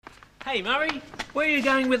Hey, Murray, where are you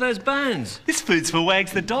going with those bones? This food's for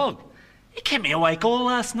Wags the dog. He kept me awake all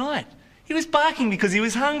last night. He was barking because he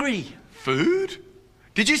was hungry. Food?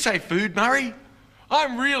 Did you say food, Murray?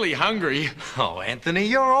 I'm really hungry. Oh, Anthony,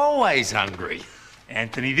 you're always hungry.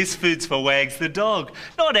 Anthony, this food's for Wags the dog,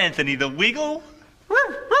 not Anthony the Wiggle.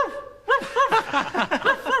 Oh,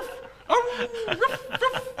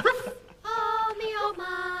 me, oh,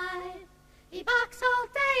 my. He barks all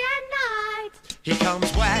day and night. Here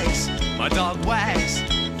comes Wags, my dog Wags.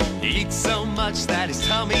 He eats so much that his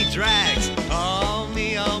tummy drags. Oh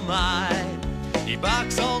me, oh my. He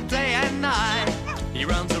barks all day and night. He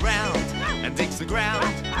runs around and digs the ground.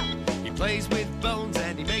 He plays with bones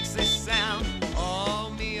and he makes this sound.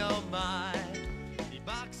 Oh me, oh my. He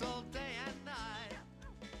barks all day and night.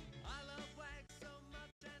 I love Wags so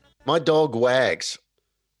much. My dog wags.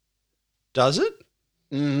 Does it?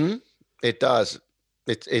 Mm-hmm. It does.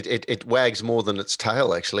 It wags more than its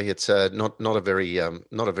tail. Actually, it's not a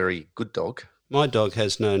very good dog. My dog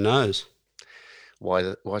has no nose.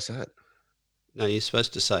 Why's that? No, you're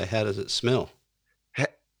supposed to say, how does it smell? How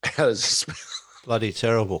does it smell? Bloody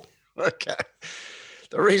terrible. Okay.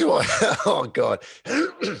 The reason why. Oh God.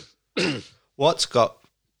 What's got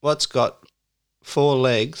 4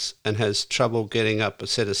 legs and has trouble getting up a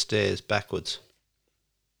set of stairs backwards?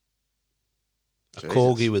 A Jesus.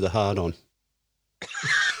 corgi with a hard on.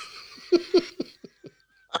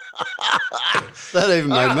 That even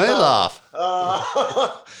made me laugh.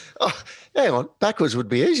 Oh, hang on. Backwards would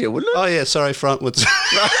be easier, wouldn't it? Oh yeah, sorry, frontwards.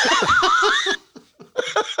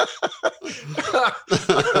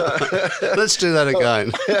 Let's do that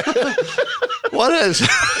again. What is?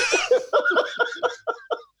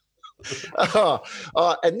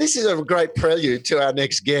 And this is a great prelude to our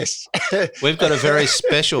next guest. We've got a very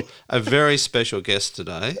special guest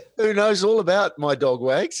today. Who knows all about my dog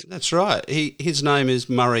Wags? That's right. His name is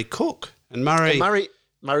Murray Cook, and Murray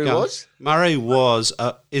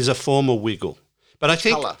is a former Wiggle, but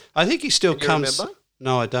I think he still comes. Remember?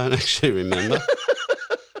 No, I don't actually remember.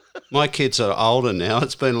 My kids are older now.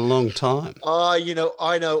 It's been a long time. Oh,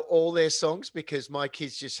 I know all their songs because my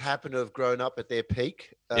kids just happen to have grown up at their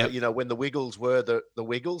peak. Yep. When the Wiggles were the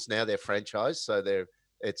Wiggles, now they're franchise, so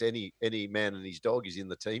it's any man and his dog is in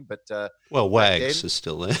the team. But Wags is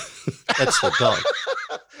still there. That's the dog.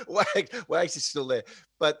 Wags is still there,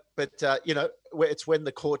 but it's when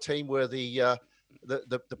the core team were the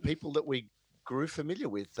people that we grew familiar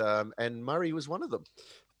with, and Murray was one of them.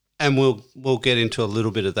 And we'll get into a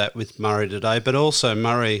little bit of that with Murray today, but also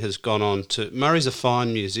Murray has gone on to. Murray's a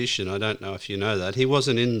fine musician. I don't know if you know that. He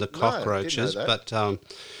wasn't in the Cockroaches, but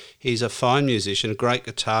he's a fine musician, a great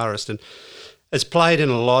guitarist, and has played in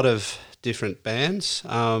a lot of different bands.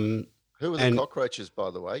 Who are the Cockroaches,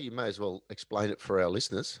 by the way? You may as well explain it for our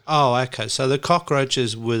listeners. Oh, okay. So the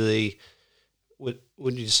Cockroaches were would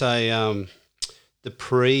you say the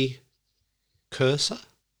precursor?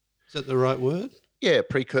 Is that the right word? Yeah,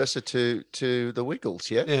 precursor to the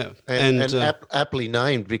Wiggles, yeah. Yeah. And aptly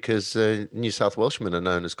named because New South Welshmen are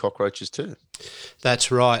known as Cockroaches too.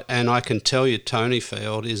 That's right. And I can tell you Tony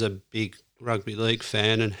Field is a big rugby league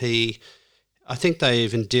fan, and I think they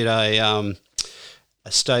even did a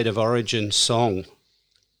State of Origin song.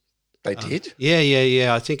 They did?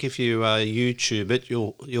 Yeah. I think if you YouTube it,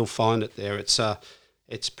 you'll find it there.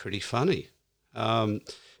 It's pretty funny.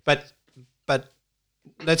 But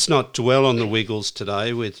let's not dwell on the Wiggles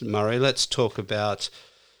today with Murray. Let's talk about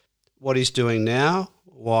what he's doing now,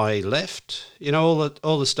 why he left. All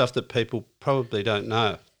the stuff that people probably don't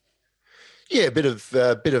know. Yeah, a bit of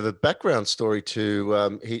a background story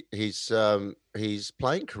to his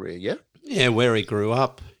playing career. Yeah. Yeah, where he grew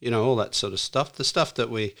up. All that sort of stuff. The stuff that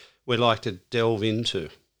we like to delve into.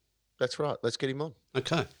 That's right. Let's get him on.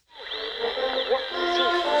 Okay.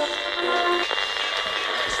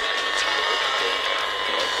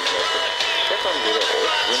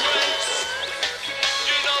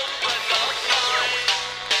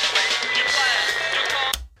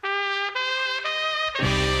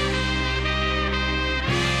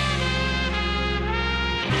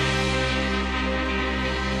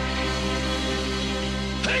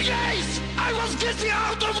 I was getting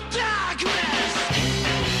out of darkness.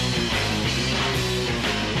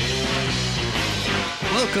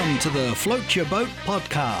 Welcome to the Float Your Boat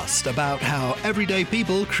podcast about how everyday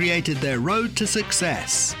people created their road to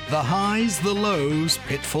success. The highs, the lows,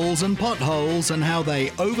 pitfalls and potholes, and how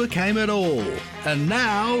they overcame it all. And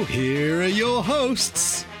now, here are your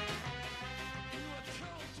hosts.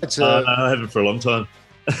 I haven't for a long time.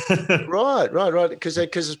 Right. Because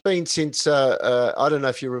it's been since I don't know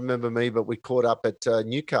if you remember me, but we caught up at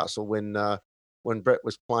Newcastle when Brett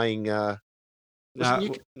was playing No,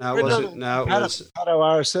 Wasn't no, it wasn't. No, it was. Paddo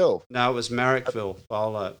RSL. No, it was Marrickville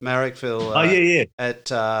Bolo. Marrickville. Oh yeah. At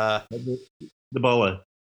The bolo.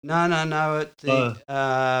 no, at the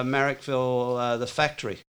Marrickville, the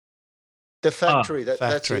factory. The factory. That's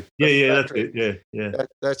factory. it. The Yeah, that's factory. it. Yeah.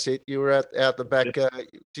 That's it. You were out the back.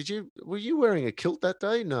 Were you wearing a kilt that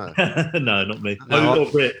day? No. No, not me. No,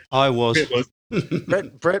 Brett. I was. Brett was.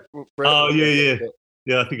 Brett. Oh yeah.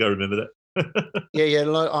 Yeah, I think I remember that. Yeah.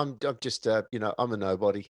 No, I'm just I'm a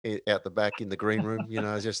nobody out the back in the green room.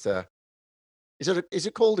 Just is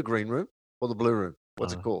it called the green room or the blue room?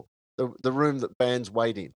 What's it called? The room that bands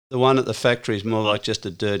wait in. The one at the factory is more like just a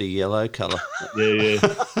dirty yellow colour. Yeah.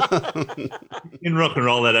 In rock and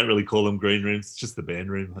roll, they don't really call them green rooms. It's just the band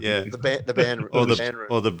room. I think. The band or the band room.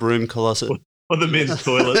 or the broom closet. Or the men's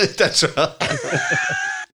toilet. That's right.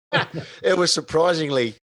 It was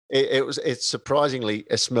surprisingly. It surprisingly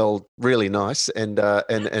smelled really nice and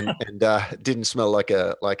didn't smell like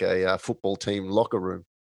a football team locker room.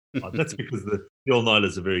 Oh, that's because the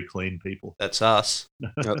all-nighters are very clean people. That's us.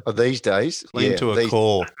 These days, Clean to a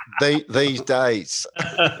core. These days.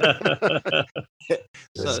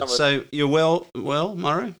 So you're well,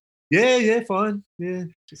 Murray? Yeah, fine. Yeah,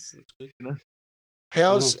 just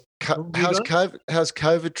How's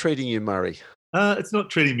COVID treating you, Murray? It's not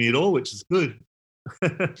treating me at all, which is good.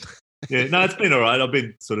 Yeah, no, it's been all right. I've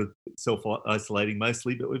been sort of self-isolating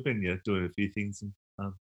mostly, but we've been doing a few things. And,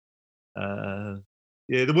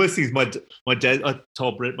 the worst thing is my dad. I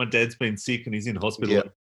told Brett my dad's been sick and he's in hospital.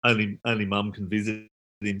 Yep. Only Mum can visit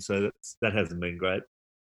him, so that hasn't been great.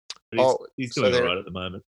 But he's doing all right at the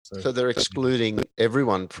moment. So they're excluding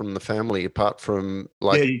everyone from the family apart from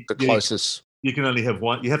the closest. You can only have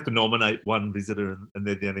one. You have to nominate one visitor, and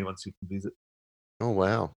they're the only ones who can visit. Oh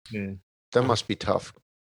wow! Yeah, that must be tough.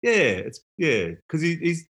 Yeah, because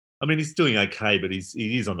he's doing okay, but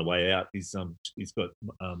he is on the way out. He's got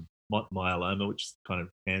myeloma, which is kind of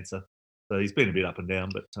cancer. So he's been a bit up and down.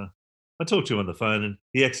 But I talked to him on the phone, and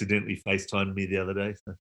he accidentally FaceTimed me the other day.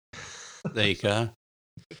 So. There you go.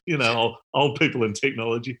 Old people in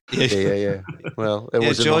technology. Yeah. Well,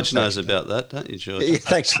 George knows about that, don't you, George? Yeah,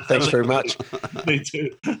 thanks very much. Me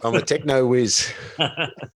too. I'm a techno whiz.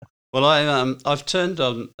 Well, I've turned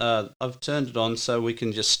it on so we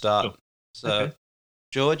can just start. Sure. So, Okay.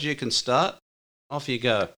 George, you can start. Off you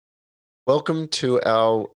go. Welcome to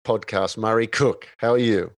our podcast, Murray Cook. How are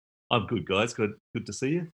you? I'm good, guys. Good to see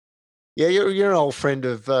you. Yeah, you're an old friend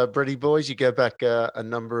of Bretty Boys. You go back a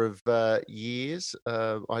number of years.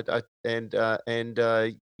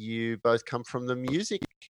 You both come from a music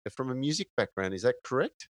background. Is that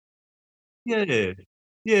correct? Yeah.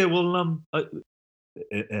 Well,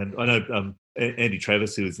 and I know Andy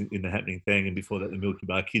Travis, who was in the Happening Thing, and before that, the Milky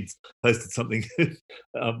Bar Kids posted something,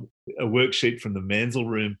 a worksheet from the Mansell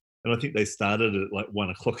Room, and I think they started at like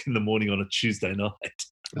 1:00 in the morning on a Tuesday night.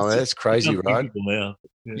 Oh, that's crazy, right? Now.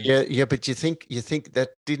 Yeah. But you think that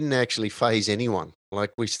didn't actually faze anyone?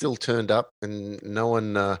 Like we still turned up, and no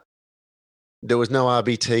one. There was no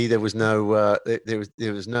RBT. There was no.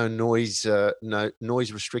 There was no noise. No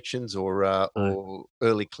noise restrictions or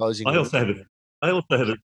early closing. I also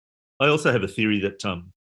have a theory that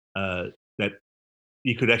that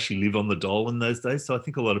you could actually live on the dole in those days. So I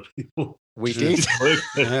think a lot of people did. You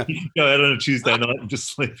could go out on a Tuesday night and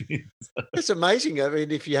just sleep in. It's amazing. I mean,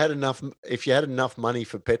 if you had enough money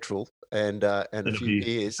for petrol and a few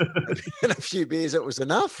beers, it was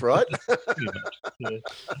enough, right? Yeah.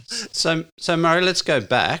 So Murray, let's go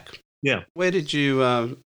back. Yeah. Where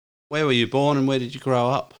were you born and where did you grow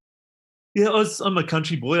up? Yeah, I'm a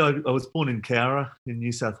country boy. I was born in Cowra in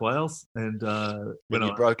New South Wales, and when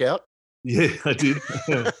you broke out. Yeah, I did.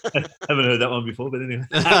 I haven't heard that one before, but anyway.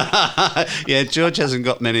 Yeah, George hasn't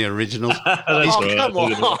got many originals. Come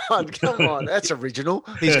on, that's original.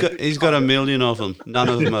 He's got a million of them. None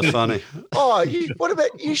of them are funny. Oh, what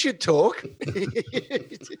about you? Should talk.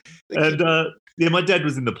 And my dad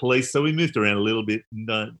was in the police, so we moved around a little bit. In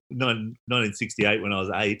 1968, when I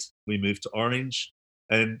was 8, we moved to Orange,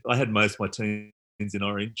 and I had most of my teens in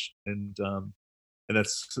Orange, and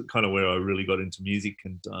that's kind of where I really got into music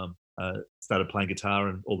and started playing guitar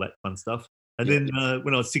and all that fun stuff. And then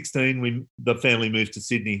when I was 16, the family moved to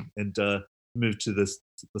Sydney and moved to the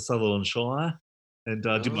Sutherland Shire, and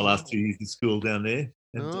did my last 2 years in school down there.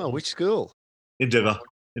 And, which school? Endeavour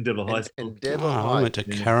High School. Endeavour I went to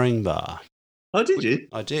Carringbar. Oh, did you?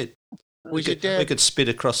 I did. Was your dad? We could spit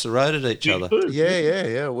across the road at each other.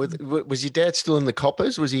 Yeah. Was your dad still in the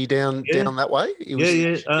coppers? Was he down that way? He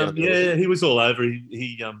was all over.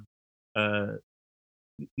 He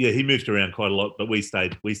moved around quite a lot, but we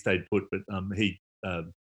stayed put. But he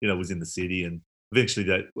was in the city and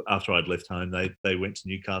eventually, after I'd left home, they went to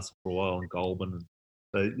Newcastle for a while and Goulburn. And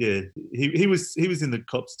so yeah, he was in the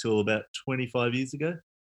cops till about 25 years ago.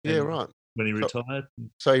 Yeah, right. When he retired.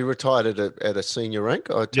 So he retired at a senior rank.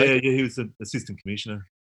 I take Yeah, it? he was an assistant commissioner.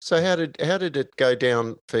 So how did it go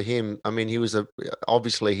down for him? I mean, he was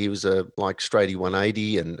obviously like straighty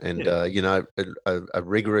 180 and you know, a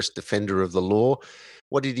rigorous defender of the law.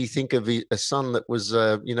 What did he think of a son that was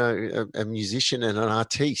you know, a musician and an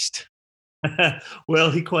artiste? Well,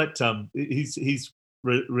 he quite he's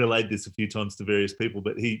relayed this a few times to various people,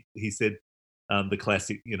 but he said the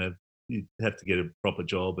classic, you know, you have to get a proper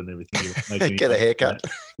job and everything. Get a haircut,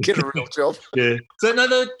 get a real job. Yeah. So no,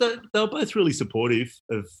 they were both really supportive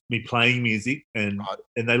of me playing music, and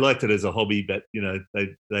they liked it as a hobby, but you know,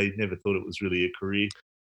 they never thought it was really a career.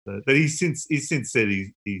 But he's since said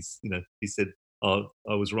he's you know, he said, "Oh,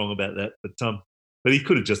 I was wrong about that," but he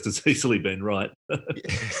could have just as easily been right.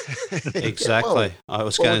 Exactly. Well, I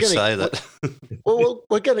was going to say that. Well,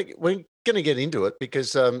 we're going to get into it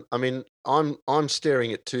because I mean, I'm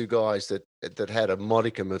staring at two guys that had a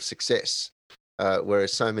modicum of success,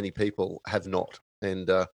 whereas so many people have not, and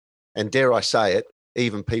dare I say it,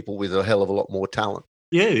 even people with a hell of a lot more talent.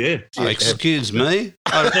 Yeah. Oh, excuse me.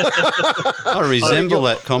 I resemble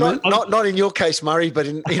that comment. Not in your case, Murray, but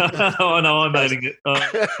in oh no, I'm owning it.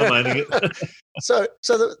 I'm owning it. So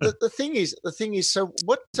the thing is, so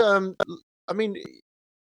what? I mean,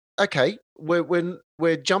 okay,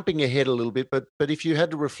 we're jumping ahead a little bit, but if you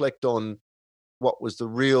had to reflect on what was the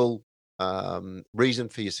real reason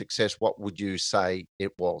for your success, what would you say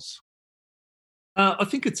it was? I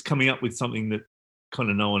think it's coming up with something that kind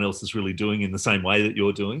of no one else is really doing in the same way that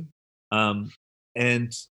you're doing, and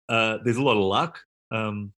there's a lot of luck.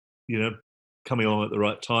 You know, coming along at the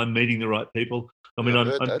right time, meeting the right people. I mean,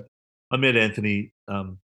 I met Anthony,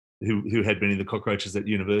 who had been in the Cockroaches at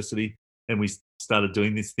university, and we started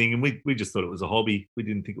doing this thing, and we just thought it was a hobby. We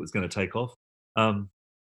didn't think it was going to take off.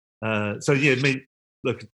 So yeah,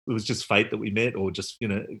 look, it was just fate that we met, or just, you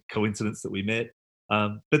know, coincidence that we met.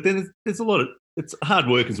 But then there's a lot of, it's hard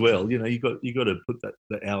work as well. You know, you got to put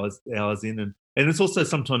the hours in, and it's also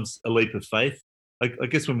sometimes a leap of faith. I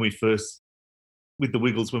guess when we first, with the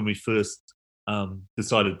Wiggles, when we first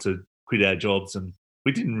decided to quit our jobs, and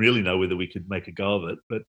we didn't really know whether we could make a go of it,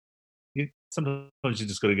 but sometimes you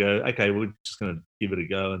just got to go, okay, we're just going to give it a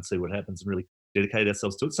go and see what happens, and really dedicate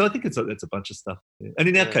ourselves to it. So I think it's a bunch of stuff. Yeah. And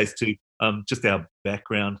in our case too, just our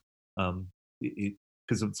background,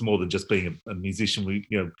 because it's more than just being a musician. We,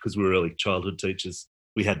 you know, because we were early childhood teachers,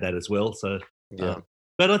 we had that as well. So,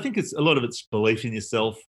 but I think it's a lot of it's belief in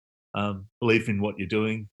yourself, belief in what you're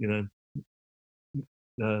doing. You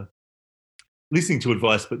know, listening to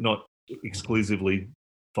advice, but not exclusively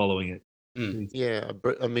following it. Yeah,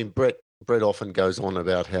 I mean, Brett often goes on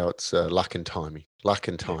about how it's luck and timing.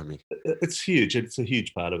 It's huge. It's a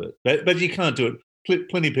huge part of it. But you can't do it.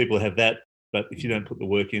 Plenty of people have that, but if you don't put the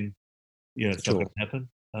work in, you know, it's not going to happen.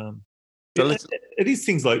 It is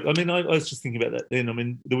things like, I mean, I was just thinking about that then. I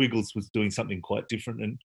mean, the Wiggles was doing something quite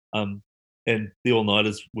different, and the All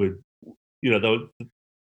Nighters were, you know,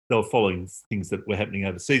 they were following things that were happening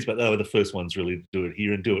overseas, but they were the first ones really to do it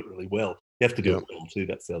here and do it really well. You have to do it well too.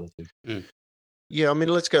 That's the other thing. Yeah, I mean,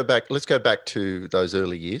 let's go back to those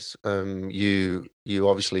early years. You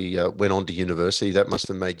obviously went on to university. That must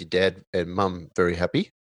have made your dad and mum very happy.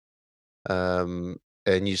 And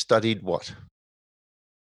you studied what?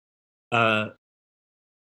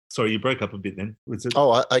 Sorry, you broke up a bit then. Was it?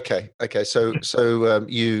 Oh, okay. So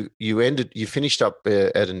you finished up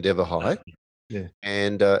at Endeavour High. Yeah.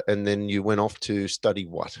 And then you went off to study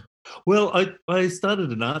what? Well, I started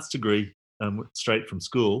an arts degree straight from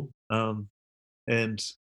school, and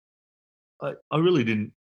I really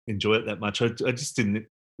didn't enjoy it that much. I just didn't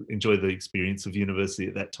enjoy the experience of university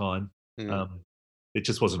at that time. It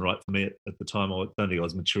just wasn't right for me at the time. I don't think I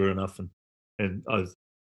was mature enough, and I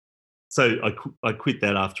quit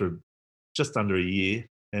that after just under a year,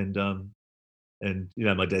 and you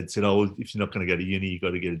know, my dad said, "Oh, well, if you're not going to go to uni, you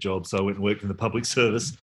got to get a job." So I went and worked in the public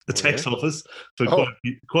service, the tax office, for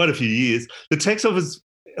quite a few years. The tax office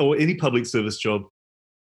or any public service job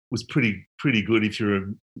was pretty good if you're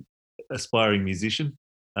an aspiring musician,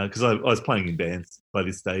 because I was playing in bands by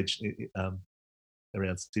this stage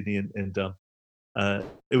around Sydney, and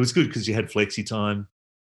it was good because you had flexi time.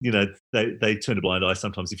 You know, they turned a blind eye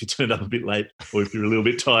sometimes if you turned up a bit late, or if you're a little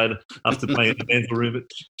bit tired after playing in the band room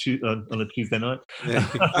on a Tuesday night.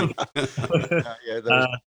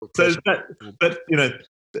 But you know,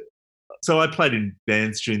 so I played in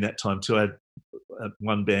bands during that time too. I had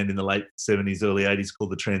one band in the late 70s, early 80s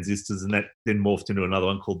called the Transistors, and that then morphed into another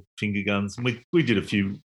one called Finger Guns. And we did a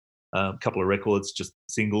few a couple of records, just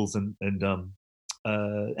singles, and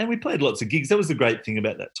we played lots of gigs. That was the great thing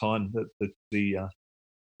about that time, the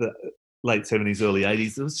late 70s, early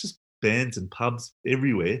 80s. There was just bands and pubs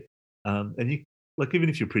everywhere, and you. Like, even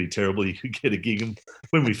if you're pretty terrible, you could get a gig. And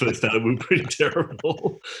when we first started, we were pretty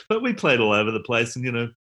terrible. But we played all over the place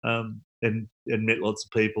and, and met lots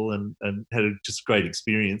of people and had a just great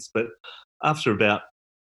experience. But after about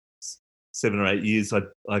 7 or 8 years, I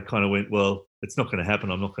kind of went, well, it's not going to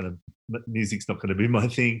happen. Music's not going to be my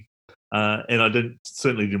thing. And I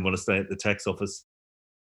certainly didn't want to stay at the tax office.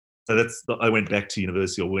 So I went back to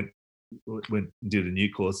university, or went and did a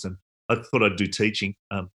new course, and I thought I'd do teaching.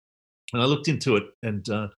 And I looked into it, and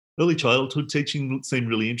early childhood teaching seemed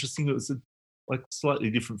really interesting. It was a slightly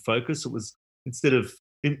different focus. It was, instead of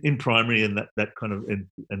in primary and that kind of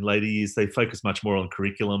and later years, they focus much more on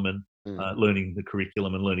curriculum and learning the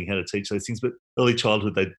curriculum and learning how to teach those things. But early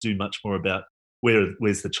childhood, they do much more about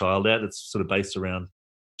where's the child at. It's sort of based around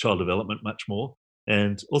child development much more.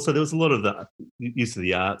 And also there was a lot of the use of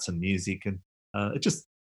the arts and music, and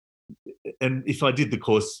and if I did the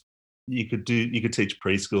course, you could teach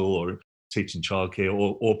preschool or teach in childcare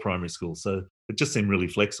or primary school. So it just seemed really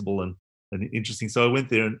flexible and interesting. So I went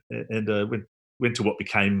there and went to what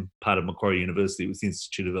became part of Macquarie University. It was the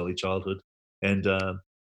Institute of Early Childhood, and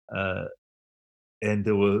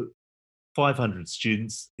there were 500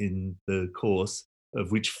 students in the course,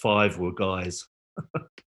 of which 5 were guys.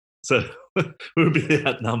 So we were a bit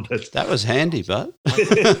outnumbered. That was handy, but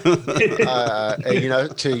to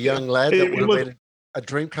a young lad, that would have been a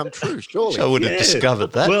dream come true, surely. I would have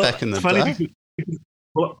discovered that back in the day. Because,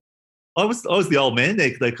 I was the old man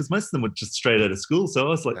there, because most of them were just straight out of school. So I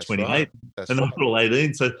was like 28, right. And I was all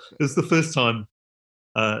 18. So it was the first time,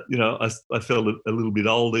 I felt a little bit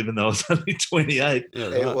old, even though I was only 28. Yeah,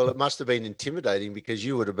 right. Well, it must have been intimidating, because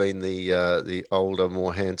you would have been the older,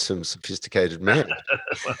 more handsome, sophisticated man.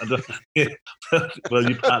 Yeah. Well,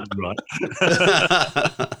 you're partly right.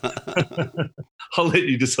 I'll let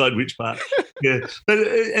you decide which part. Yeah, but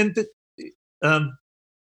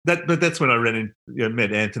that's when I ran in,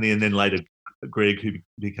 met Anthony, and then later Greg, who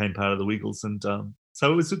became part of the Wiggles, and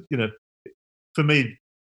so it was, for me,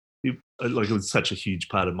 it was such a huge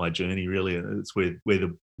part of my journey, really, and it's where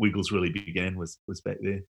the Wiggles really began was back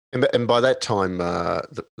there. And by that time,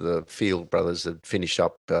 the Field brothers had finished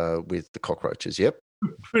up with the Cockroaches. Yep,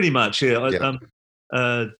 pretty much. Yeah,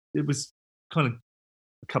 it was kind of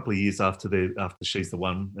a couple of years after She's the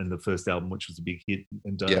One and the first album, which was a big hit.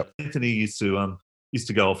 And Anthony used to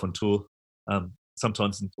go off on tour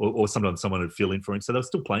sometimes, or sometimes someone would fill in for him. So they were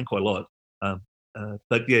still playing quite a lot.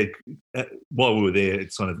 But yeah, while we were there,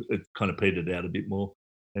 it kind of petered out a bit more.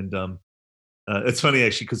 And it's funny,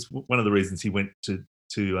 actually, because one of the reasons he went to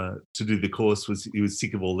do the course was he was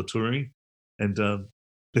sick of all the touring, and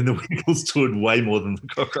then the Wiggles toured way more than the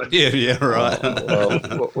Cockroaches. Yeah, right.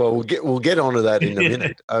 Well, we'll get onto that in a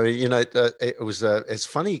minute. I mean, it was it's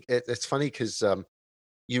funny. It's funny because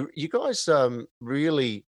you guys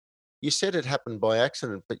really, you said it happened by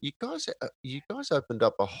accident, but you guys opened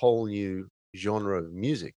up a whole new genre of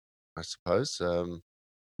music, I suppose.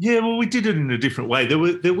 Yeah, well, we did it in a different way.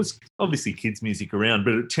 There was obviously kids' music around,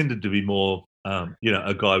 but it tended to be more,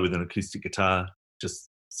 a guy with an acoustic guitar just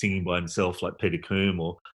singing by himself, like Peter Coombe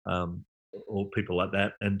or people like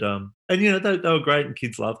that. And they were great, and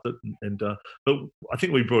kids loved it. But I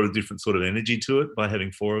think we brought a different sort of energy to it by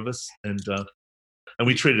having 4 of us, and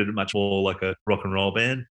we treated it much more like a rock and roll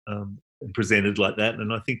band, and presented like that.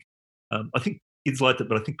 And I think kids liked it,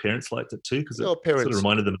 but I think parents liked it too, because it sort of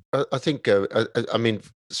reminded them. I think, I mean,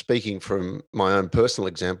 speaking from my own personal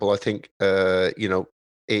example, I think,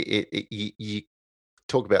 you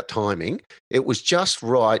talk about timing. It was just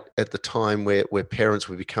right at the time where parents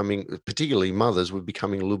were becoming, particularly mothers, were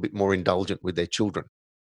becoming a little bit more indulgent with their children.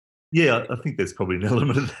 Yeah, I think there's probably an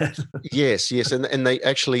element of that. Yes, and they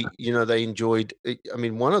actually, they enjoyed. I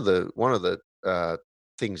mean, one of the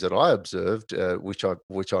things that I observed,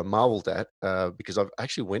 which I marvelled at, because I've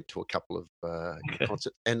actually went to a couple of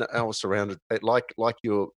concerts, and I was surrounded, like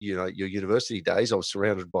your university days, I was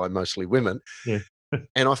surrounded by mostly women. Yeah.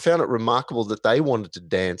 And I found it remarkable that they wanted to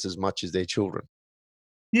dance as much as their children.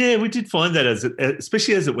 Yeah, we did find that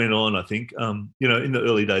especially as it went on. I think, in the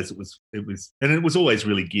early days, it was always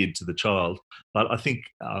really geared to the child. But I think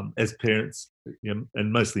as parents,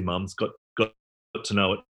 and mostly mums, got to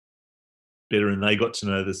know it better, and they got to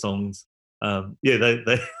know the songs. They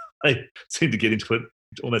seem to get into it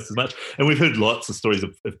almost as much. And we've heard lots of stories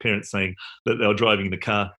of parents saying that they were driving in the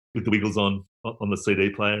car with the Wiggles on the CD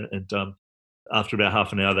player, and after about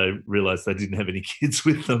half an hour, they realised they didn't have any kids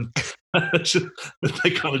with them.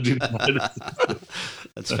 They kind of didn't notice.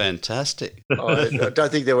 That's fantastic. I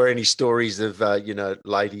don't think there were any stories of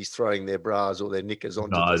ladies throwing their bras or their knickers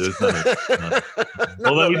onto. No, there's none.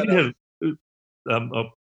 Although we did have,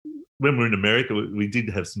 when we were in America, we did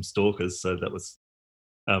have some stalkers, so that was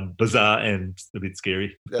bizarre and a bit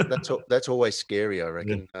scary. That's always scary, I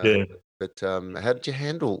reckon. Yeah. But how did you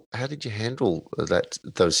handle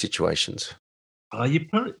those situations? You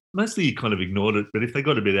mostly kind of ignored it, but if they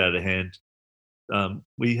got a bit out of hand,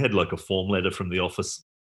 we had like a form letter from the office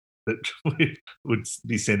that would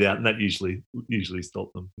be sent out, and that usually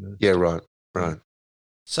stopped them. Yeah, right.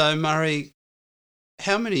 So Murray,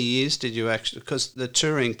 how many years did you actually? Because the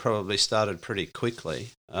touring probably started pretty quickly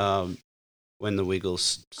when the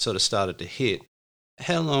Wiggles sort of started to hit.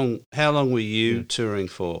 How long were you touring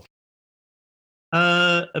for?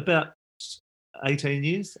 About 19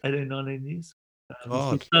 years.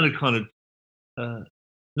 We started kind of,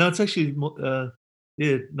 no, it's actually,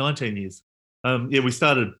 19 years. We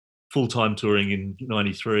started full-time touring in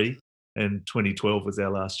 93, and 2012 was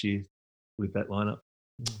our last year with that lineup.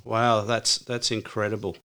 Wow, that's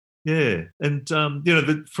incredible. Yeah, and,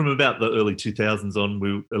 from about the early 2000s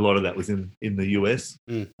on, a lot of that was in the US.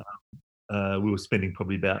 We were spending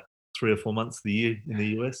probably about 3 or 4 months of the year in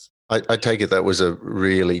the US. I take it that was a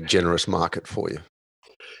really generous market for you.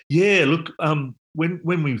 Yeah, look,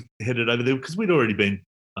 when we headed over there, because we'd already been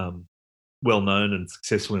well known and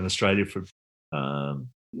successful in Australia for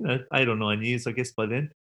 8 or 9 years, I guess, by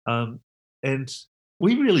then, and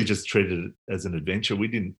we really just treated it as an adventure.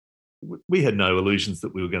 We had no illusions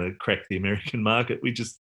that we were going to crack the American market. We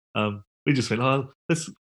just went,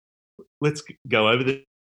 let's go over there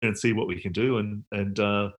and see what we can do, and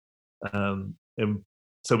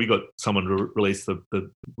so we got someone to release the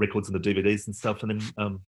records and the DVDs and stuff, and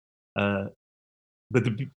then but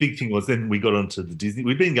the big thing was then we got onto the Disney.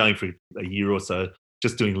 We'd been going for a year or so,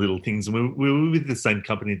 just doing little things, and we were with the same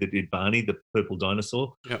company that did Barney, the Purple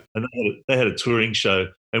Dinosaur, and they had a touring show,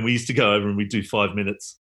 and we used to go over and we'd do 5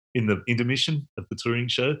 minutes in the intermission of the touring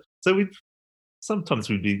show. So sometimes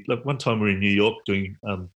we'd be like, one time we were in New York doing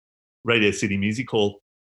Radio City Music Hall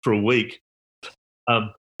for a week,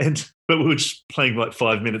 but we were just playing like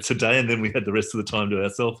 5 minutes a day, and then we had the rest of the time to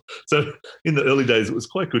ourselves. So in the early days, it was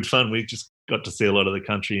quite good fun. We just got to see a lot of the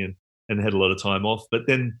country and had a lot of time off. But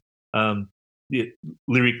then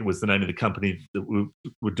Lyric was the name of the company that we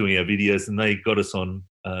were doing our videos, and they got us on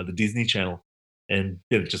the Disney Channel. And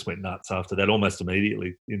then it just went nuts after that, almost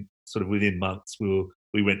immediately. Sort of within months,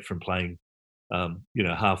 we went from playing,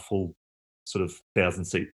 half full sort of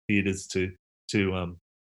 1,000-seat theatres to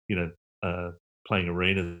playing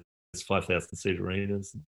arenas, 5,000-seat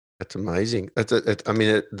arenas. That's amazing.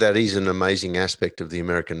 That is an amazing aspect of the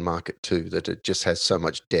American market too, that it just has so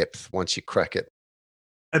much depth once you crack it.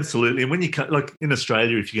 Absolutely. And when you like in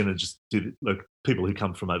Australia, if you're going to just do like people who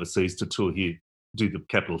come from overseas to tour here, do the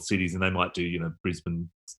capital cities, and they might do, Brisbane,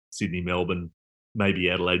 Sydney, Melbourne, maybe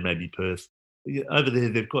Adelaide, maybe Perth. Over there,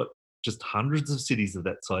 they've got just hundreds of cities of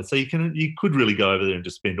that size. So you could really go over there and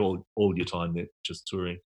just spend all your time there just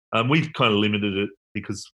touring. We've kind of limited it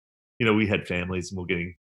because, we had families and we're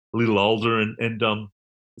getting a little older, and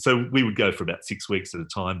so we would go for about 6 weeks at a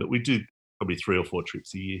time, but we do probably 3 or 4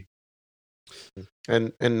 trips a year.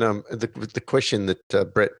 And the question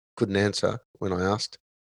that Brett couldn't answer when I asked,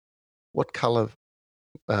 what colour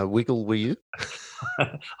Wiggle were you?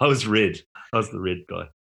 I was red. I was the red guy.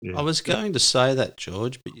 Yeah. I was going to say that,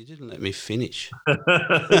 George, but you didn't let me finish. You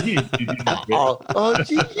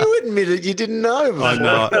admitted you didn't know. I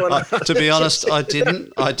know. To be honest, I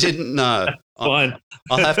didn't know. Fine.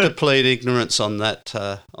 I'll have to plead ignorance on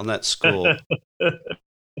that score.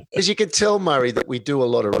 As you can tell, Murray, that we do a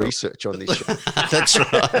lot of research on this show. That's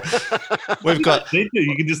right. We've got. You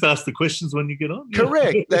can just ask the questions when you get on.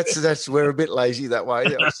 Correct. That's we're a bit lazy that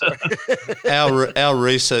way. Our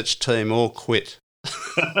research team all quit.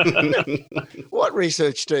 What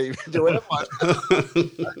research team? Do we have one?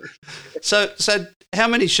 So how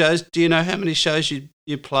many shows? Do you know how many shows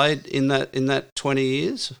you played in that 20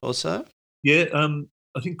 years or so? Yeah,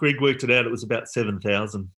 I think Greg worked it out. It was about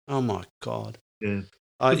 7,000. Oh my God! Yeah.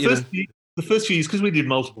 The first few years, because we did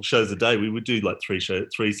multiple shows a day, we would do like 3,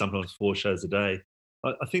 sometimes 4 shows a day.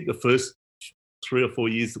 I think the first 3 or 4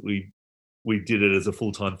 years that we did it as a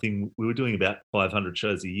full-time thing, we were doing about 500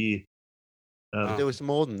 shows a year. There was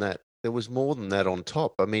more than that. There was more than that on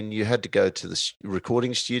top. I mean, you had to go to the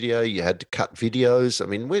recording studio. You had to cut videos. I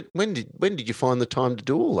mean, when did you find the time to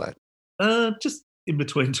do all that? Just in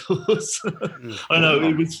between tours. I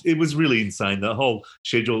know it was really insane. The whole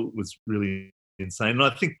schedule was really insane. And I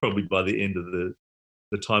think probably by the end of the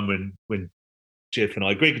time when Jeff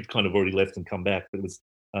and Greg had kind of already left and come back, but it was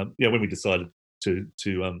when we decided to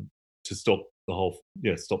stop the whole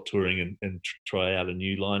stop touring and try out a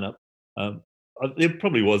new lineup. There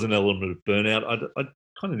probably was an element of burnout. I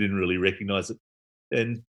kind of didn't really recognise it,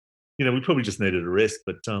 and we probably just needed a rest.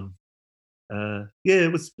 But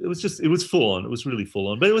it was full on. It was really full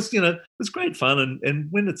on, but it was great fun. And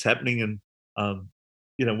when it's happening, and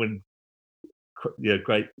when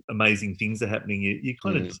great amazing things are happening, you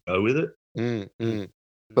kind of just go with it.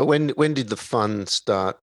 But when did the fun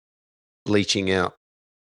start bleaching out?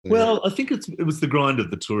 Well, I think it was the grind of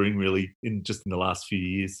the touring really in the last few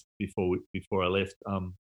years before I left.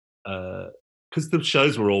 Because the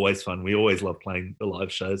shows were always fun. We always loved playing the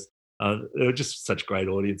live shows. They were just such great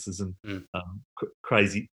audiences and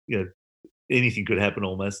crazy. Anything could happen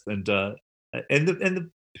almost. And the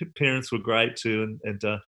parents were great too. And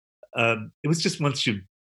it was just once you've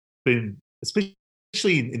been,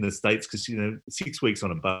 especially in the States, because 6 weeks on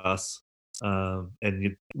a bus.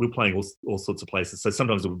 And we're playing all sorts of places. So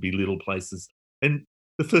sometimes it would be little places. And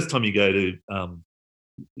the first time you go to,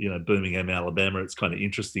 Birmingham, Alabama, it's kind of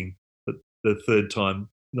interesting. But the third time,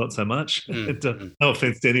 not so much. No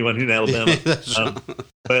offense to anyone in Alabama.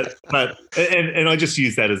 But I just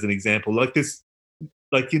use that as an example. Like this,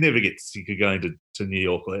 like you never get sick of going to New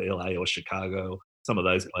York or LA or Chicago, some of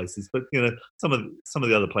those places. But some of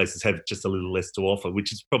the other places have just a little less to offer,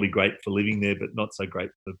 which is probably great for living there, but not so great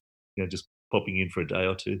for just popping in for a day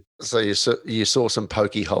or two. So you saw some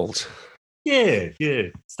pokey holes. Yeah.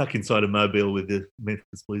 Stuck inside a mobile with the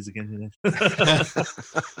Memphis Blues again.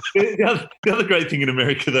 The other great thing in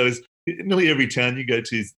America, though, is nearly every town you go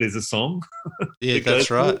to, there's a song. Yeah, that's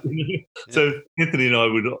right. So Anthony and I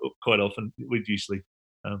we'd usually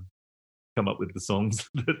come up with the songs.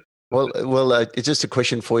 Well, it's just a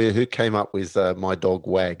question for you. Who came up with My Dog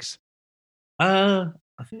Wags? I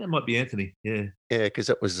think that might be Anthony. Yeah, because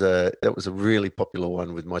that was a really popular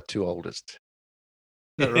one with my two oldest.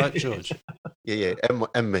 Is that right, George? Yeah,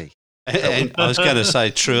 and me. And I was going to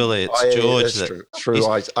say, truly, it's George. That's true.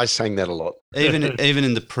 I sang that a lot. Even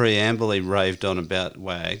in the preamble, he raved on about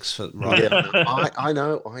Wags. Right? Yeah, I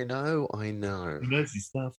know. He knows his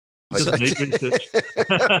stuff.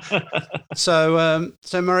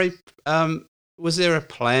 So Murray, was there a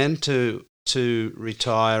plan to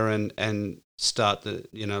retire and start the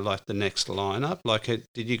the next lineup? Like,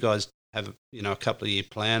 did you guys have a couple of year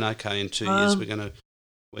plan? Okay, in 2 years we're gonna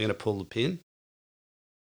pull the pin.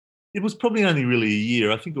 It was probably only really a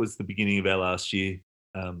year. I think it was the beginning of our last year.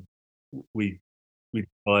 We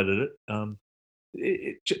decided it.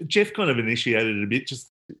 Jeff kind of initiated it a bit.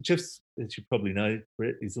 Jeff's, as you probably know,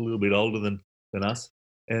 Brett, is a little bit older than us,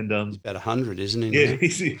 and he's about 100, isn't he? Yeah,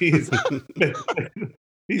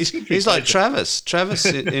 he's like Travis. Travis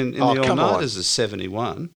in the all-nighters is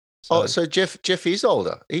 71. So Jeff is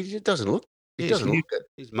older. He doesn't look. He doesn't look good.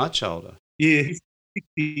 He's much older. Yeah,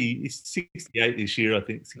 he's 68 this year. I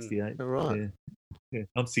think 68. All right. Yeah.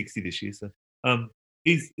 I'm 60 this year. So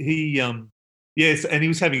yes, and he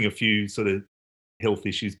was having a few sort of health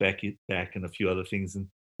issues back and a few other things, and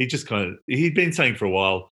he'd been saying for a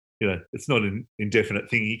while, it's not an indefinite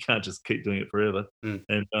thing. You can't just keep doing it forever, and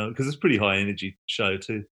because it's a pretty high energy show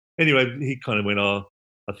too. Anyway, he kind of went, I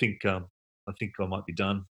think I might be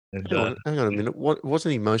done. And hang on a minute.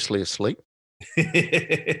 Wasn't he mostly asleep?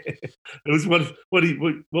 It was what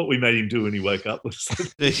we made him do when he woke up.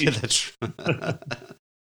 Yeah, that's right.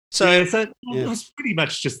 It was pretty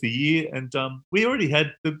much just the year, and we already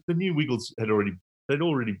had the new Wiggles they'd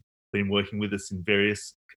already been working with us in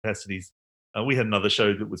various capacities. We had another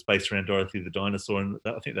show that was based around Dorothy the Dinosaur, and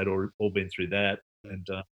I think they'd all been through that, and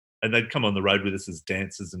they'd come on the road with us as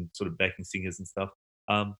dancers and sort of backing singers and stuff.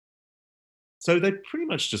 So they pretty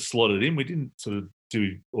much just slotted in. We didn't sort of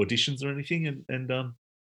do auditions or anything,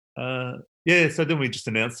 so then we just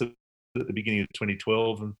announced it at the beginning of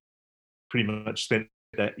 2012, and pretty much spent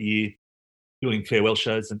that year doing farewell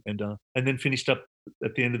shows, and then finished up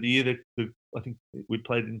at the end of the year. I think we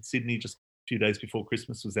played in Sydney just a few days before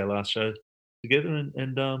Christmas was our last show together,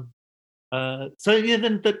 then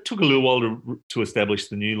that took a little while to establish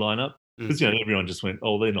the new lineup, because everyone just went,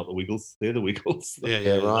 oh, they're not the Wiggles, they're the Wiggles.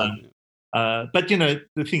 Yeah, right. But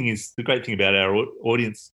the great thing about our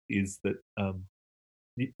audience is that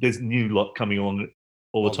there's a new lot coming along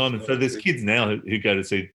all the time, and so there's kids now who go to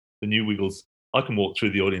see the new Wiggles. I can walk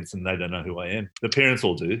through the audience and they don't know who I am. The parents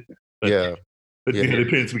all do. But the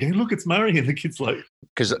parents were going, look, it's Murray, and the kids like,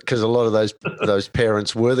 because a lot of those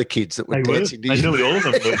parents were the kids that were dancing. Nearly all of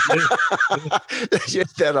them were. Yeah,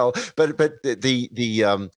 that old. But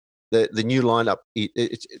the new lineup.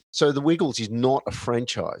 So the Wiggles is not a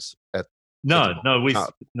franchise. No, we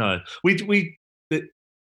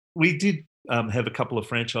did have a couple of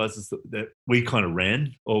franchises that we kind of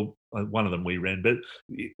ran, or one of them we ran, but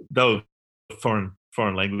they were foreign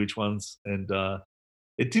language ones, and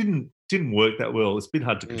it didn't work that well. It's a bit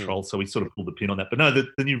hard to control, so we sort of pulled the pin on that. But no, the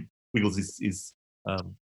new Wiggles is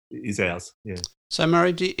ours. Yeah. So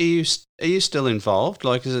Murray, are you still involved?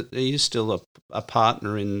 Like, are you still a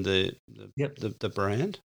partner in the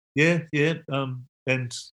brand? Yeah.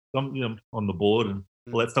 And I'm on the board and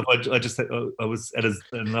all that stuff. I was at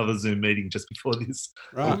another Zoom meeting just before this.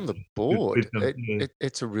 Right. On the board.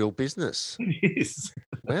 It's a real business. It is.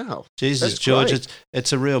 Wow. Jesus, George,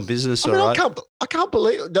 it's a real business, all right. I can't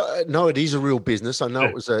believe. No, it is a real business. I know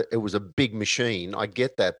it was a big machine. I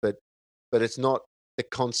get that, but it's not the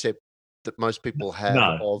concept that most people have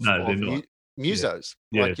of musos.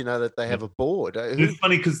 Yeah. Like, that they have a board. It's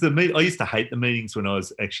funny because I used to hate the meetings when I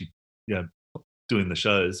was actually doing the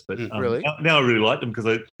shows, but really? now I really like them because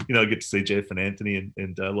I get to see Jeff and Anthony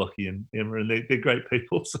and Lockie and Emma, and they're great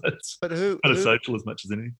people. So it's kind of social as much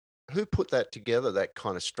as anything. Who put that together? That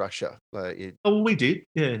kind of structure? We did,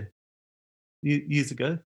 years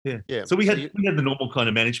ago, yeah. So we had the normal kind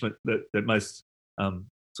of management that most sort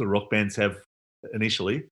of rock bands have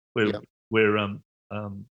initially. Where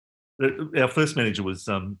our first manager was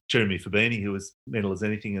Jeremy Fabini, who was Metal as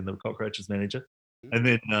Anything and the Cockroaches manager, and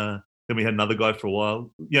then we had another guy for a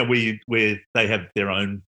while. Where they have their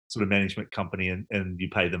own sort of management company, and you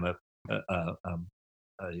pay them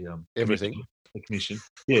everything. A commission.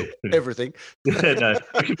 Yeah. Everything. A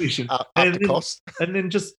commission. Up to cost. And then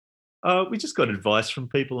we just got advice from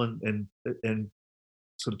people and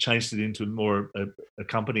sort of changed it into more a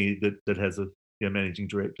company that has a managing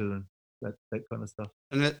director and that kind of stuff.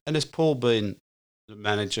 And has Paul been the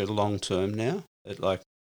manager long term now?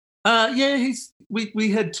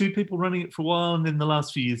 We had two people running it for a while, and then the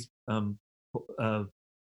last few years,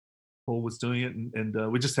 Paul was doing it,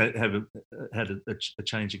 and we just had a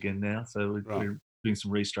change again now. So we're doing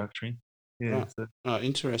some restructuring. Yeah. Right. Oh,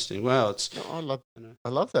 interesting. Wow, I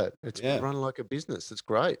love that. It's run like a business. It's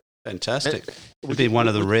great. Fantastic. It'd be one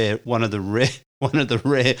of the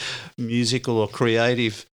rare musical or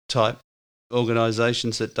creative type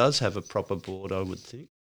organisations that does have a proper board, I would think.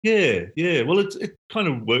 Yeah. Well, it kind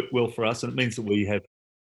of worked well for us, and it means that we have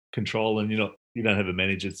control, and you don't have a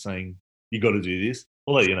manager saying you got to do this.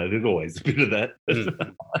 Although there's always a bit of that.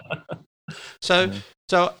 So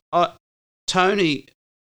Tony,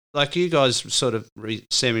 like, you guys sort of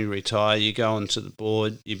semi-retire. You go onto the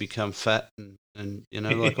board, you become fat, and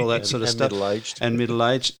like all that sort of stuff,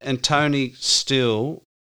 middle-aged, and Tony still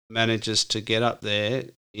manages to get up there,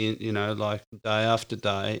 like day after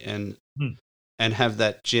day, and have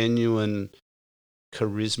that genuine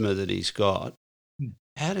charisma that he's got.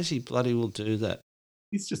 How does he bloody well do that?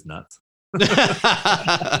 He's just nuts.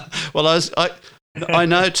 Well, I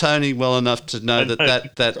know Tony well enough to know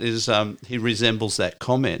that is he resembles that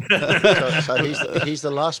comment. So he's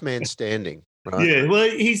the last man standing, right? Yeah. Well,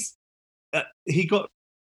 he got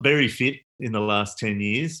very fit in the last 10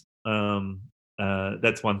 years.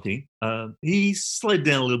 That's one thing. He slowed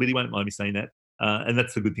down a little bit. He won't mind me saying that. And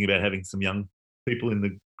that's the good thing about having some young people in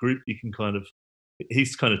the group. You can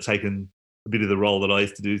he's kind of taken a bit of the role that I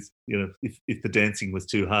used to do. If the dancing was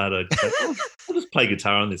too hard, I'd say, I'll just play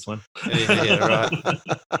guitar on this one. Yeah,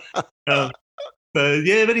 right. But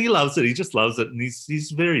he loves it. He just loves it, and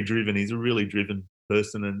he's very driven. He's a really driven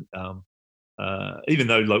person, and even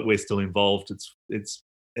though like we're still involved, it's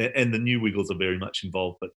and the new Wiggles are very much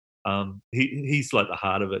involved, but he's like the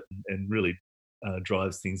heart of it and really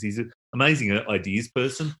drives things. He's an amazing ideas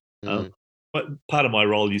person. But part of my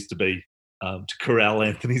role used to be to corral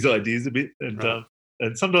Anthony's ideas a bit,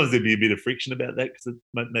 and sometimes there'd be a bit of friction about that because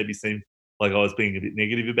it made me seem like I was being a bit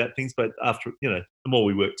negative about things. But after the more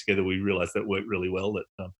we worked together, we realised that worked really well. That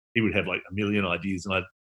he would have like a million ideas, and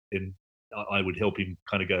I would help him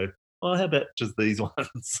kind of go, "Oh, how about just these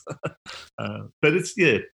ones?" But it's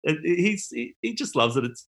he just loves it.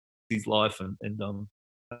 It's his life, and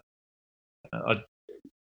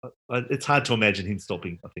it's hard to imagine him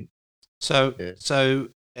stopping, I think. So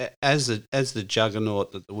as the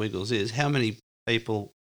juggernaut that the Wiggles is, how many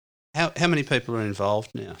people are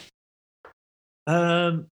involved now?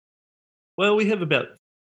 Well, we have about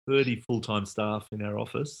 30 full-time staff in our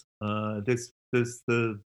office. There's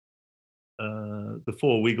the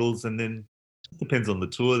four Wiggles, and then it depends on the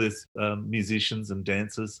tour. There's musicians and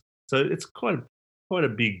dancers, so it's quite a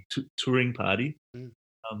big touring party.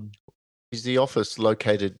 Is the office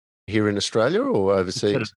located here in Australia or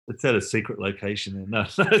overseas? It's at a secret location. No,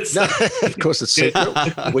 it's, No, of course it's secret.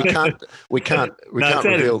 We can't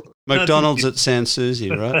reveal. McDonald's at Sans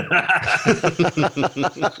Souci, right?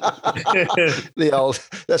 The old.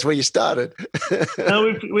 That's where you started.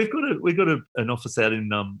 No, we've got an office out in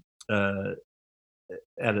out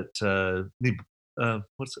at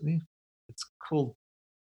what's it near? It's called.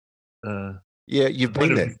 Yeah, you've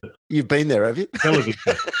been there. You've been there, have you?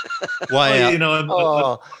 Way out. You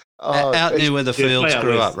know, out near where the fields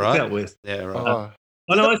grew up, right? Out west. Yeah, right.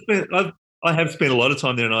 I know. I have spent a lot of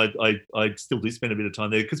time there, and I still do spend a bit of time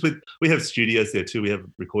there because we have studios there too. We have a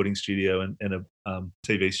recording studio and a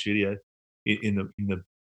TV studio in the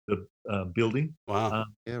building. Wow.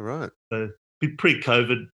 Yeah, right. So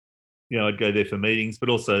pre-COVID, I'd go there for meetings, but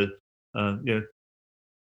also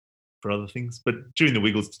for other things. But during the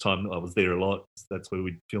Wiggles time, I was there a lot. That's where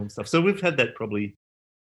we'd film stuff. So we've had that probably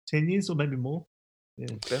 10 years or maybe more.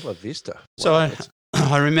 Yeah. Bella Vista. So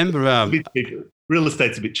I remember real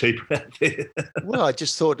estate's a bit cheaper out there. Well, I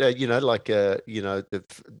just thought, the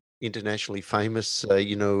internationally famous, I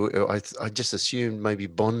just assumed maybe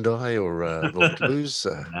Bondi or Vaucluse,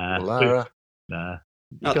 Lara. Nah.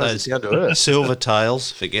 Not those silver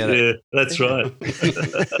tails, forget it. Yeah, that's right.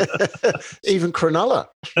 Even Cronulla,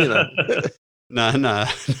 No.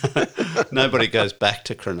 Nobody goes back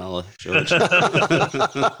to Cronulla, George.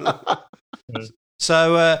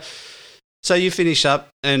 So you finish up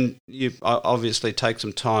and you obviously take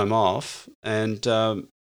some time off. And so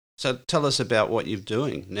tell us about what you're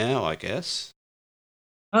doing now, I guess.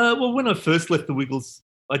 Well, when I first left the Wiggles,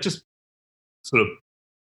 I just sort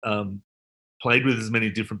of played with as many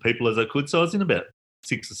different people as I could. So I was in about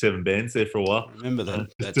 6 or 7 bands there for a while. I remember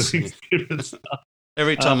that. That's doing different stuff.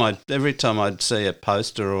 Every time I'd see a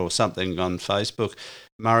poster or something on Facebook,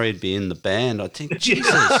 Murray'd be in the band. I'd think,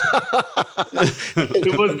 Jesus.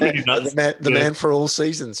 It was pretty nuts. The man for all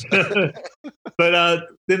seasons. But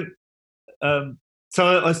then,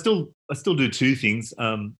 so I still do 2 things.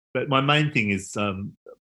 But my main thing is a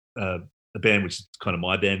band which is kind of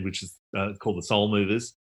my band, which is called the Soul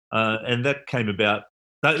Movers. And that came about.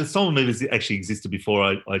 The Soul Movers actually existed before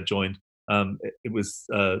I joined. It was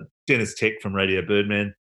Dennis Tech from Radio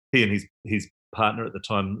Birdman. He and his partner at the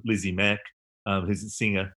time, Lizzie Mack, who's a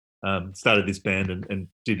singer, started this band and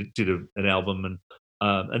did an album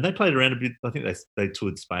and they played around a bit. I think they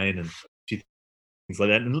toured Spain and a few things like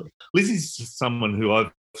that. And Lizzie's someone who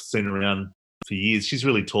I've seen around for years. She's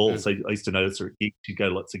really tall, so I used to notice her at gigs. She'd go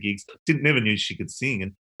to lots of gigs. Never knew she could sing.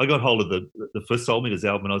 And I got hold of the first Soul Movers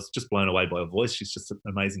album, and I was just blown away by her voice. She's just an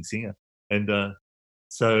amazing singer. And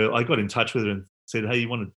so I got in touch with her and said, "Hey, you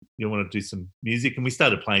want to do some music?" And we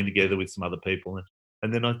started playing together with some other people.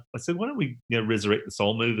 And then I said, "Why don't we resurrect the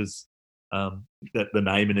Soul Movers, the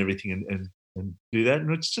name and everything, and do that?" And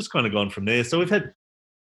it's just kind of gone from there. So we've had a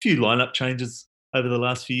few lineup changes over the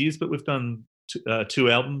last few years, but we've done 2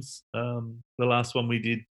 albums. The last one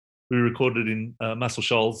we recorded in Muscle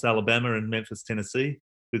Shoals, Alabama, and Memphis, Tennessee,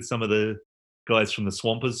 with some of the guys from the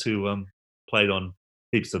Swampers who played on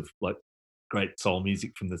heaps of like great soul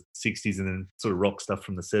music from the 60s and then sort of rock stuff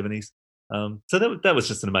from the 70s. So that was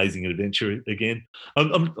just an amazing adventure again.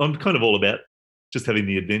 I'm kind of all about just having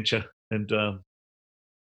the adventure. And so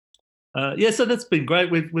that's been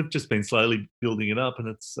great. We've just been slowly building it up, and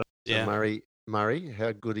it's So Murray,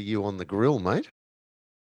 how good are you on the grill, mate?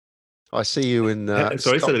 I see you in.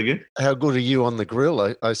 Sorry, say that again. How good are you on the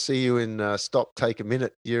grill? I see you in Stop, Take a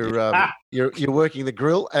Minute. You're working the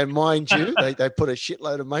grill, and mind you, they put a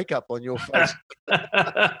shitload of makeup on your face.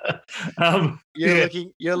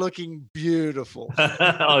 You're looking beautiful.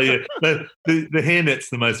 Oh yeah, the hairnet's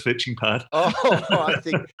the most fetching part. Oh, I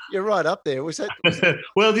think you're right up there. Was that?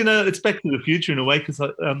 Well, it's Back to the Future in a way, because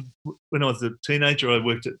when I was a teenager, I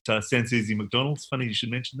worked at Sans Souci McDonald's. Funny you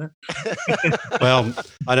should mention that. Well,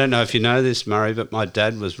 I don't know if you know this, Murray, but my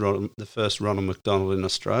dad was the first Ronald McDonald in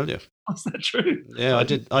Australia. Oh, is that true? Yeah, I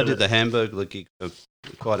did the Hamburglar gig for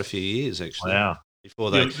quite a few years, actually. Wow. Before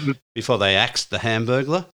they axed the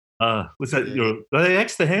Hamburglar. Was that they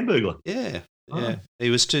axed the Hamburglar? Yeah. Oh. Yeah. He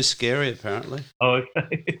was too scary, apparently. Oh,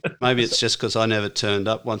 okay. Maybe it's just because I never turned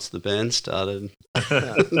up once the band started.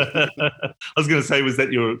 I was going to say, was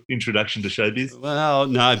that your introduction to showbiz? Well,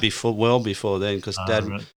 no, before then, because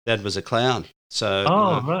Dad was a clown. So,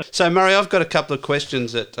 right. So, Murray, I've got a couple of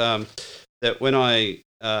questions that when I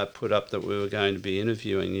put up that we were going to be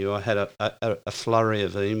interviewing you, I had a flurry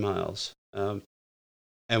of emails. And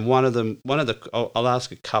I'll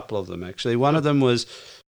ask a couple of them, actually. One of them was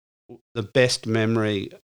the best memory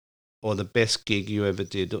or the best gig you ever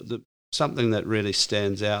did, something that really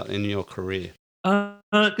stands out in your career.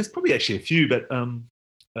 There's probably actually a few, but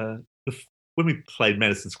when we played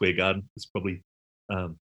Madison Square Garden, it was probably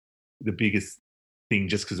the biggest thing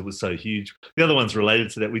just because it was so huge. The other ones related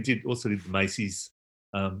to that, we also did the Macy's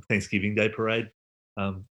Thanksgiving Day Parade.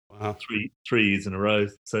 Wow. 3 years in a row.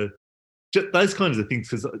 So just those kinds of things.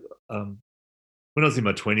 Because when I was in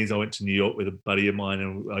my 20s, I went to New York with a buddy of mine,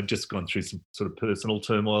 and I'd just gone through some sort of personal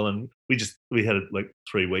turmoil, and we had like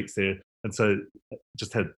 3 weeks there, and so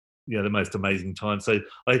just had the most amazing time. So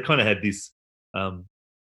I kind of had this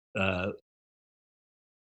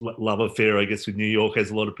love affair, I guess, with New York, as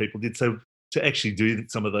a lot of people did. So to actually do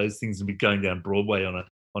some of those things and be going down Broadway on a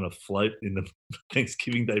float in the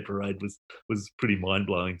Thanksgiving Day Parade was pretty mind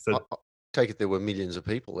blowing. So I take it there were millions of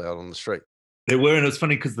people out on the street. There were, and it was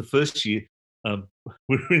funny because the first year we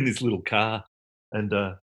were in this little car, and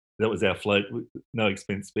that was our float, no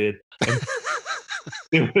expense spared. And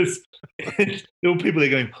there were people there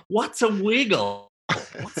going, "What's a wiggle?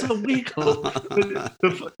 What's a wiggle?"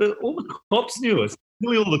 All the cops knew us.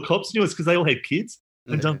 Nearly all the cops knew us because they all had kids,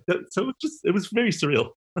 and so it was very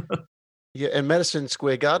surreal. Yeah, and Madison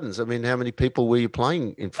Square Gardens. I mean, how many people were you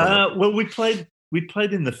playing in front of? Well, we played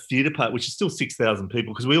in the theatre part, which is still 6,000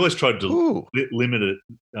 people, because we always tried to limit it.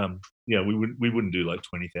 We wouldn't do like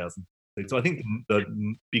 20,000. So I think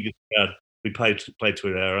the biggest crowd we played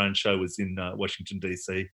to our own show was in Washington DC.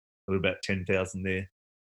 There were about 10,000 there.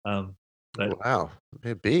 Wow,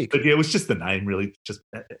 they're big. But yeah, it was just the name, really, just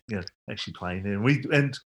actually playing there.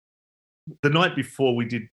 And the night before we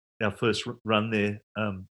did our first run there,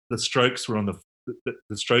 the Strokes were on the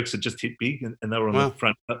Strokes had just hit big, and they were on the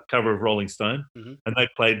front cover of Rolling Stone, and they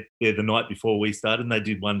played there the night before we started, and they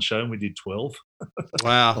did one show, and we did 12.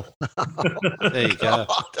 Wow. There you go.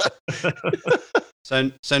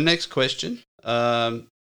 So next question.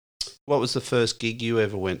 What was the first gig you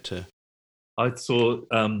ever went to? I saw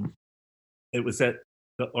it was at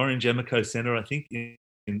the Orange Emeco Centre, I think, in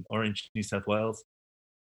Orange, New South Wales,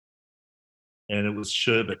 and it was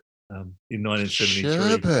Sherbet in 1973.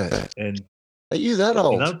 Sherbet. And are you that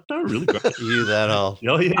old? No, not really great. Are you that old?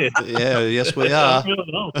 Oh yeah, yeah. Yes, we are.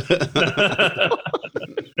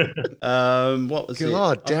 What was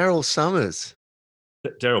God, Daryl Summers.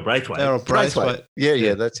 Daryl Braithwaite. Daryl Braithwaite.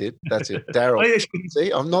 Yeah, that's it. Daryl.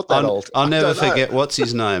 See, I'm not that old. I'll never forget what's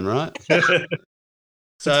his name, right?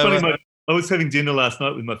 So it's funny, I was having dinner last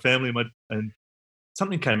night with my family, and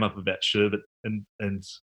something came up about Sherbet, and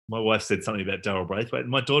my wife said something about Daryl Braithwaite,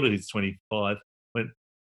 and my daughter, who's 25, went,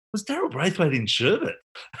 "Was Daryl Braithwaite in Sherbet?"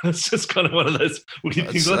 It's just kind of one of those weird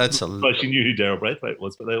things. She knew who Daryl Braithwaite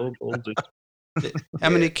was, but they all do. How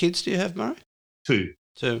many kids do you have, Murray? Two.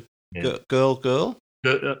 Yeah. Girl?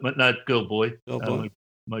 No, girl, boy. Girl, boy.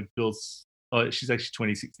 My girl's, she's actually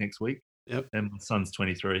 26 next week. Yep. And my son's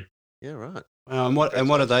 23. Yeah, right. And what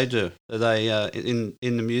do they do? Are they in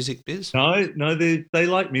the music biz? No, they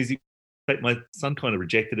like music. In fact, my son kind of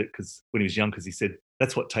rejected it when he was young, because he said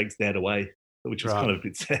that's what takes Dad away, which was kind of a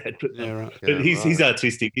bit sad. But, but he's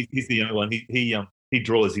artistic. He's the young one. He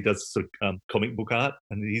draws. He does sort of comic book art,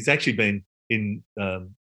 and he's actually been in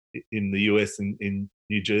the US and in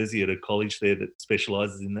New Jersey at a college there that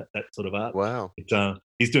specialises in that sort of art. Wow. But,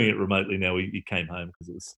 he's doing it remotely now. He came home because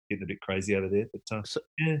it was getting a bit crazy over there. But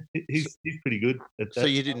he's pretty good at that. So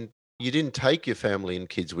you didn't take your family and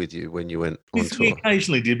kids with you when you went on tour? We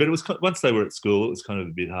occasionally did, but it was once they were at school, it was kind of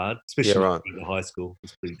a bit hard, especially at the high school. It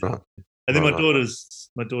was pretty tough. And then my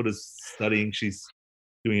daughter's studying. She's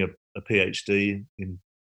doing a PhD in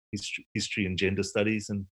history and gender studies,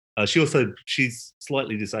 and she's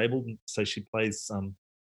slightly disabled, so she plays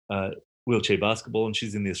wheelchair basketball, and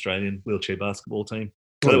she's in the Australian wheelchair basketball team.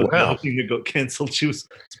 So the thing that got cancelled. She was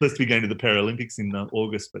supposed to be going to the Paralympics in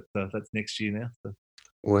August, but that's next year now. So.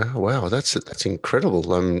 Wow, that's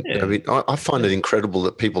incredible. I mean, I find it incredible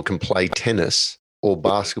that people can play tennis or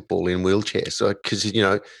basketball in wheelchairs. So, because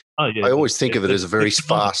I always think of it as a very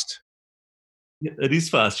fast. Yeah, it is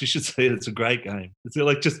fast. You should see it. It's a great game. It's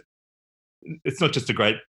like it's not just a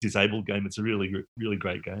great disabled game. It's a really, really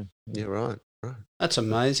great game. Yeah, right. That's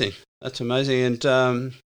amazing.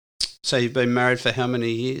 And so you've been married for how many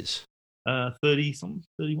years? 30-something,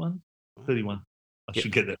 31. 31. I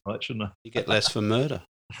should get that right, shouldn't I? You get less for murder.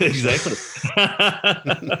 Exactly.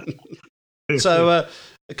 So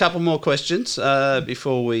a couple more questions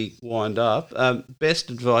before we wind up. Best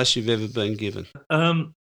advice you've ever been given? I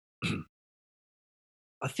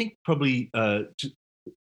think probably it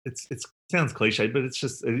sounds cliche, but it's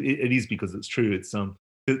just it is because it's true. It's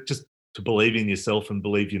just to believe in yourself and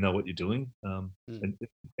believe you know what you're doing, and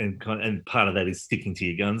part of that is sticking to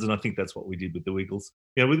your guns. And I think that's what we did with the Wiggles.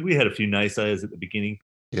 We had a few naysayers at the beginning.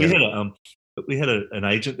 Yeah. We had an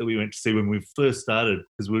agent that we went to see when we first started,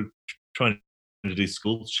 because we were trying to do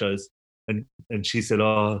school shows, and she said,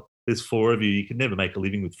 "Oh, there's 4 of you. You can never make a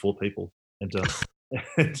living with 4 people." And,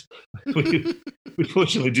 and we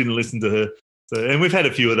fortunately didn't listen to her. So, and we've had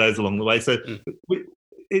a few of those along the way. So,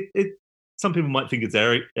 some people might think it's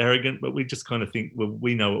arrogant, but we just kind of think, well,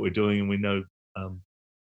 we know what we're doing and we know,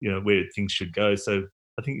 where things should go. So,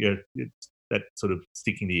 I think that sort of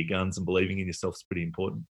sticking to your guns and believing in yourself is pretty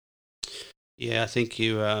important. Yeah, I think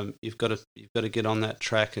you've got to get on that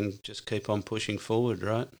track and just keep on pushing forward,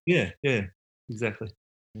 right? Yeah, exactly.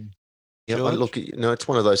 Yeah, look, it's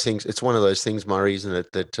one of those things. It's one of those things, Murray, isn't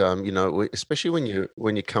it? That especially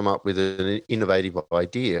when you come up with an innovative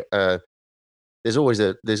idea, there's always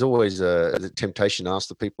a temptation to ask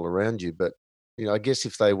the people around you. But I guess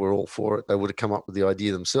if they were all for it, they would have come up with the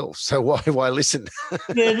idea themselves. So why listen?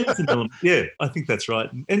 Yeah, I think that's right.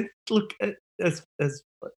 And look, as I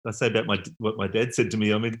say about what my dad said to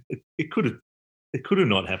me, I mean, it could have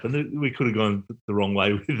not happened. We could have gone the wrong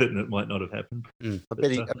way with it, and it might not have happened. I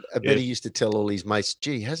bet he used to tell all his mates,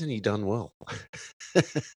 "Gee, hasn't he done well?"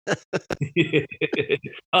 Yeah.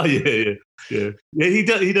 Oh yeah. He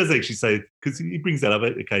does actually say, because he brings that up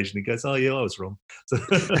occasionally. He goes, "Oh yeah, I was wrong." So,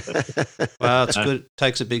 well, it's good. It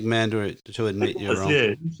takes a big man to admit you're wrong.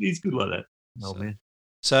 Yeah, he's good like that. Oh man.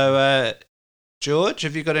 So, George,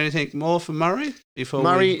 have you got anything more for Murray before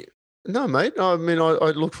Murray? No, mate. I mean, I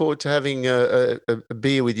look forward to having a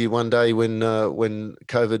beer with you one day when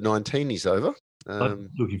COVID-19 is over. I'm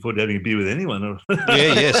looking forward to having a beer with anyone.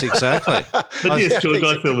 Yes, exactly. But yes, George,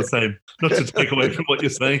 I feel the same. Not to take away from what you're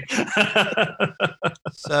saying.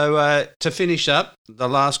 So, to finish up, the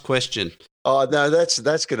last question. Oh no,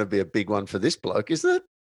 that's going to be a big one for this bloke, isn't it?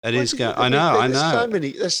 It is going. I know.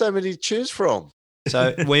 There's so many to choose from.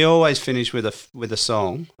 So we always finish with a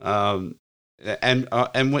song. And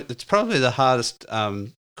it's probably the hardest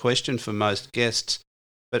question for most guests,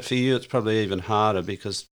 but for you it's probably even harder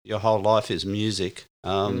because your whole life is music.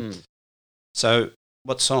 So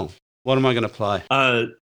what song? What am I going to play?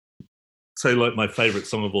 So like my favourite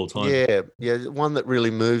song of all time. Yeah, one that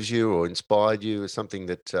really moves you or inspired you, or something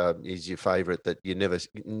that is your favourite that you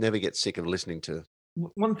never get sick of listening to.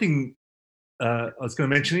 One thing I was going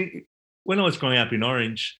to mention, when I was growing up in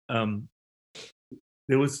Orange,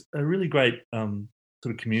 there was a really great sort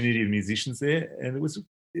of community of musicians there, and it was,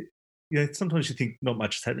 sometimes you think not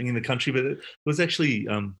much is happening in the country, but there was actually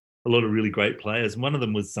a lot of really great players. And one of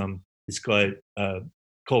them was this guy,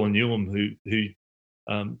 Colin Newham, who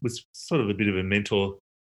was sort of a bit of a mentor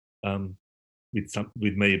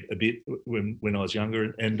with me a bit when I was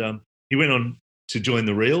younger, and he went on to join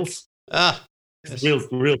the Reels. Yes. The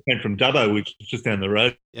Reels came from Dubbo, which is just down the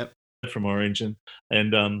road from Orange,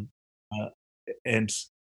 and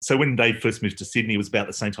so when Dave first moved to Sydney, it was about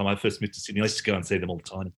the same time I first moved to Sydney. I used to go and see them all the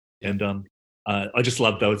time. And I just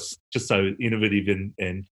loved those, just so innovative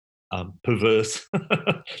and perverse. They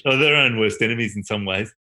were their own worst enemies in some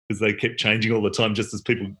ways because they kept changing all the time just as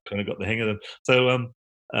people kind of got the hang of them. So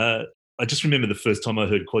I just remember the first time I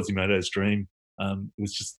heard Quasimodo's Dream. It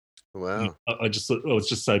was just, wow. I was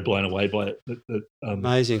just so blown away by it.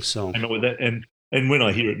 Amazing song. With that. And when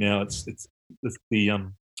I hear it now, it's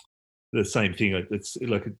the same thing. I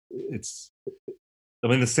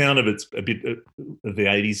mean, the sound of it's a bit of the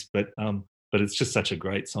 80s, but it's just such a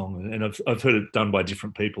great song, and I've heard it done by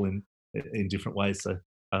different people in different ways. So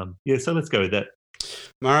so let's go with that.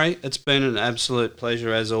 Murray, it's been an absolute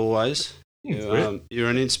pleasure as always. You're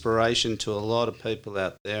an inspiration to a lot of people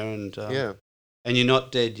out there, and you're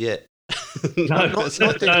not dead yet. No, not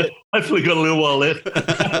dead yet. Hopefully, got a little while left.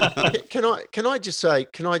 Can I just say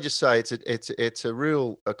it's a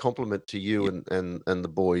real compliment to you and the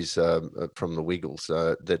boys from the Wiggles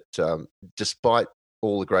that despite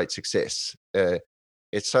all the great success,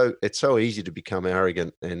 it's so easy to become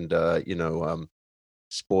arrogant and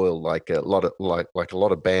spoiled like a lot of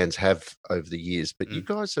bands have over the years. But you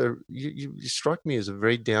guys you strike me as a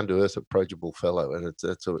very down to earth, approachable fellow, and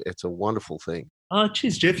it's a wonderful thing. Oh,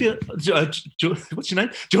 cheers, Jeff. Yeah, what's your name?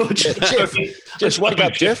 George. Yeah, Jeff. Just wake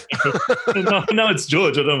up, Jeff. No, it's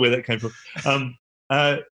George. I don't know where that came from.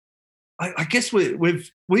 I guess we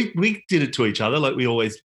did it to each other. Like we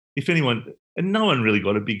always, if anyone, and no one really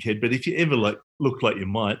got a big head, but if you ever looked like you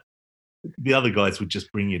might, the other guys would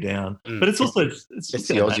just bring you down. But it's also it's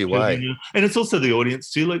the Aussie way, and it's also the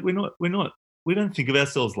audience too. Like we don't think of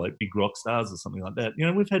ourselves like big rock stars or something like that.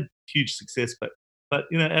 We've had huge success, but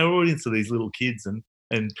our audience are these little kids and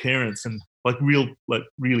parents and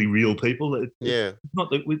really real people. It's not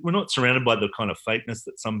that we're not surrounded by the kind of fakeness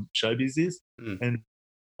that some showbiz is. And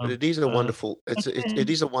but it is a wonderful it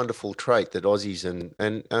is a wonderful trait that Aussies and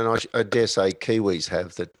I dare say Kiwis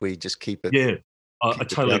have, that we just keep it. Yeah, I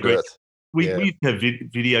totally agree. We Yeah. used to have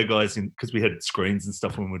video guys in because we had screens and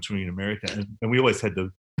stuff when we were touring in America, and we always had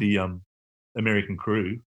the American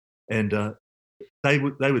crew, and they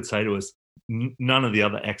would say to us, none of the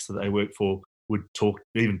other acts that they worked for would talk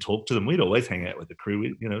to them. We'd always hang out with the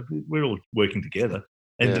crew. We're all working together,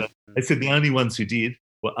 and they said the only ones who did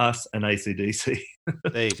were us and AC/DC.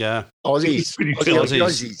 There you go. Aussies. Pretty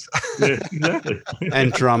Aussies. Yeah, exactly.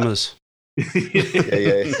 And drummers.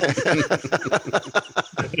 Yeah.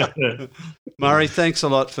 Murray, thanks a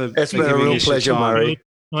lot for It's been a giving real us your pleasure, time. Murray.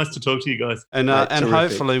 Nice to talk to you guys. And Mate, and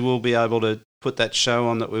terrific. hopefully we'll be able to put that show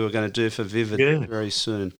on that we were going to do for Vivid Yeah. very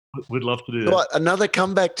soon. We'd love to do that. What, another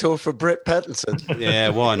comeback tour for Brett Pattinson? Yeah,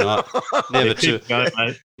 why not? Never too. Keep going,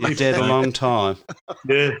 mate. You're dead a long time.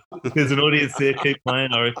 Yeah, there's an audience there. Keep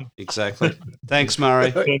playing, I reckon. Exactly. Thanks,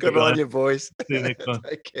 Murray. Good on you, boys. See you next time.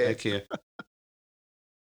 Take care. Thank you.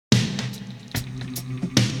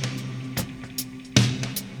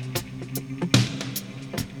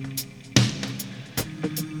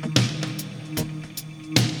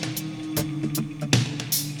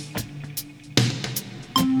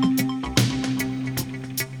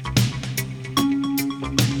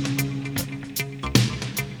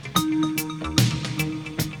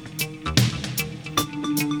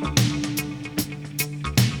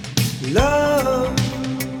 Love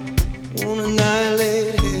won't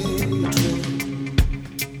annihilate hatred.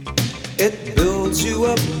 It builds you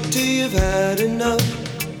up till you've had enough,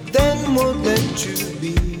 then won't let you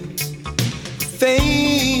be.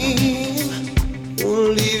 Fame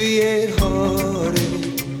won't alleviate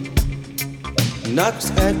heartache.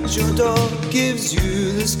 Knocks at your door, gives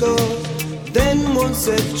you the score, then won't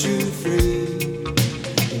set you free.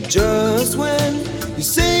 And just when you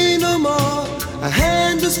say no more, a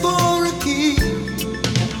hand is for a key.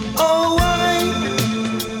 Oh, I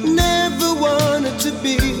never wanted to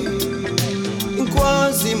be in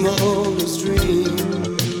Quasimodo's dream.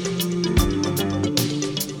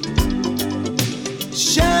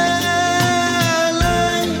 Shall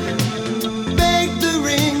I beg the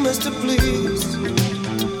ringmaster, please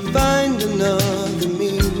find another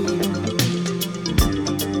me?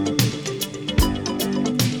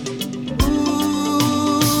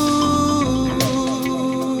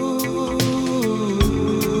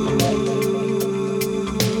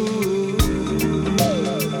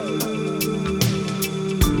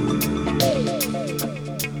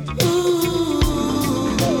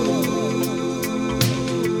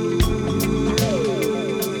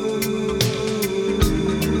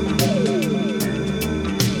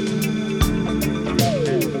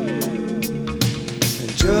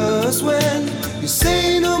 Just when you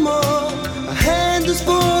say no more, a hand is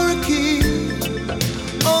for a key.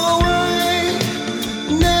 Oh, I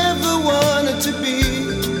never wanted to be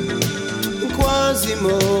in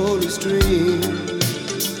Quasimodo's dream.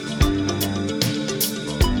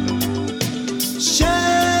 Shall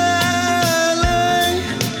I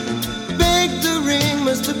beg the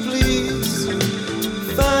ringmaster, please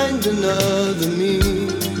find another me?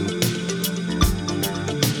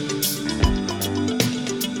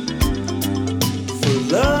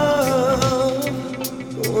 Love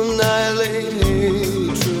will annihilate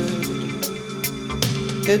hatred.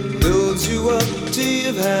 It builds you up till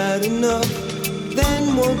you've had enough,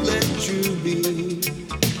 then won't let you be.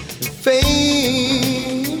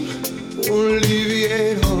 Fame won't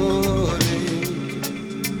alleviate heartache.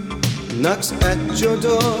 Knocks at your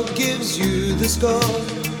door, gives you the score,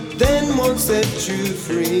 then won't set you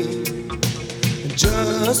free. And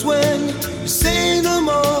just when you say no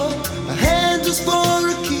more, a hand is for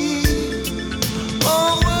a key.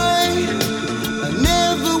 Oh, I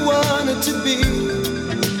never wanted to be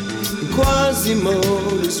in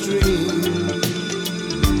Quasimodo's dream.